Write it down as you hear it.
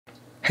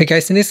Hey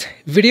guys, in this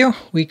video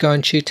we're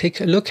going to take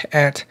a look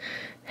at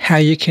how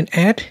you can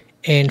add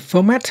and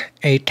format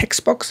a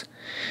text box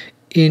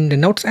in the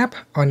Notes app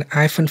on the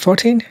iPhone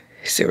 14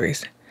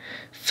 series.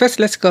 First,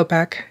 let's go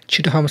back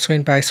to the home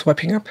screen by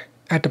swiping up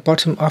at the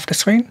bottom of the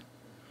screen.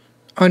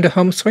 On the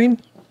home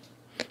screen,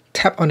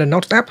 tap on the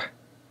Notes app.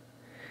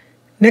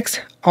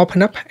 Next,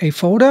 open up a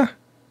folder,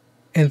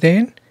 and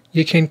then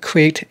you can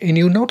create a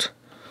new note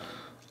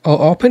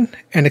or open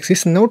an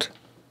existing note.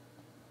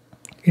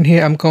 In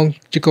here, I'm going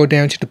to go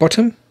down to the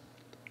bottom.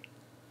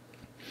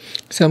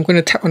 So I'm going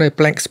to tap on a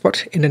blank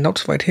spot in the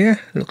notes right here.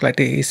 Look like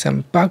there is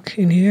some bug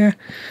in here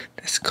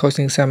that's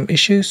causing some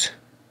issues.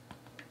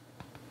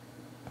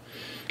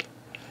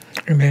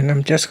 And then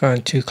I'm just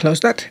going to close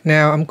that.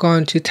 Now I'm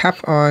going to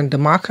tap on the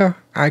marker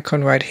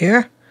icon right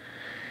here.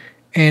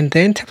 And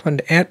then tap on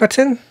the add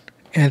button.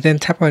 And then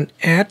tap on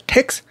add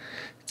text.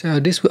 So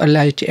this will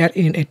allow you to add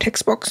in a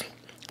text box.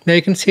 Now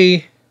you can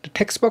see the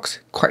text box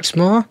quite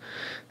small.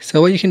 So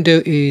what you can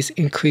do is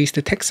increase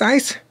the text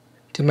size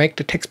to make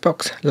the text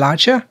box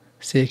larger.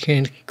 So you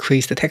can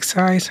increase the text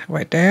size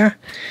right there.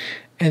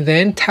 And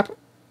then tap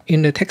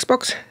in the text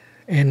box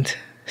and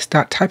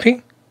start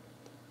typing.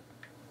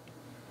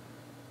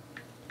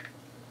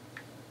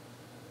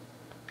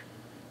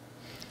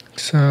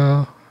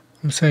 So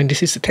I'm saying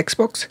this is the text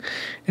box.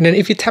 And then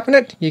if you tap on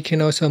it, you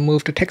can also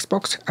move the text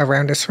box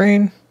around the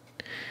screen.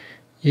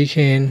 You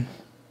can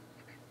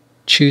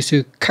choose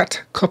to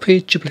cut,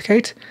 copy,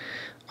 duplicate,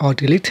 or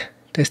delete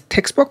this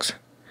text box.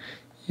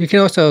 You can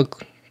also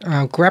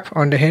grab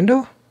on the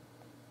handle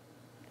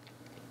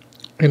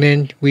and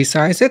then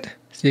resize it.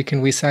 So you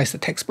can resize the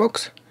text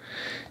box.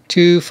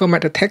 To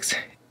format the text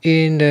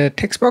in the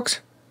text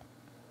box,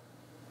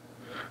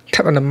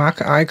 tap on the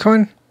marker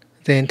icon,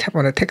 then tap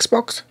on the text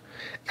box.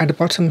 At the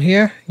bottom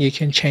here, you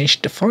can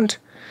change the font.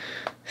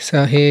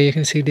 So here you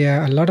can see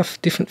there are a lot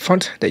of different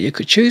fonts that you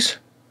could choose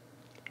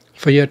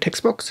for your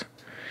text box.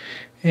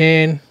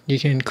 And you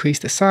can increase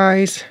the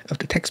size of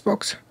the text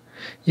box.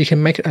 You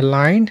can make it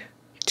align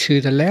to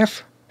the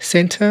left,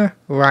 center,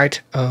 right,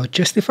 or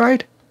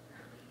justified.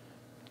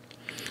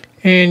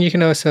 And you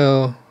can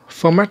also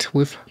format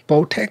with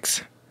bold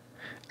text,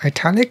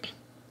 italic,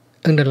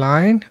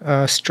 underline,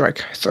 or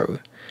strike through.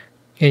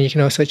 And you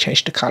can also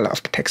change the color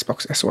of the text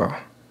box as well.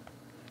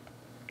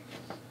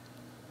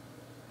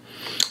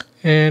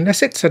 And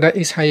that's it. So that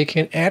is how you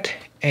can add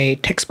a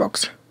text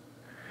box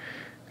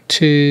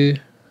to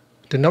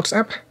the Notes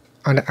app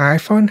on the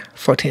iPhone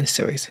 14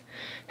 series.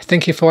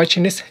 Thank you for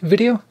watching this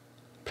video.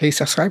 Please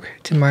subscribe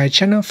to my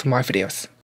channel for more videos.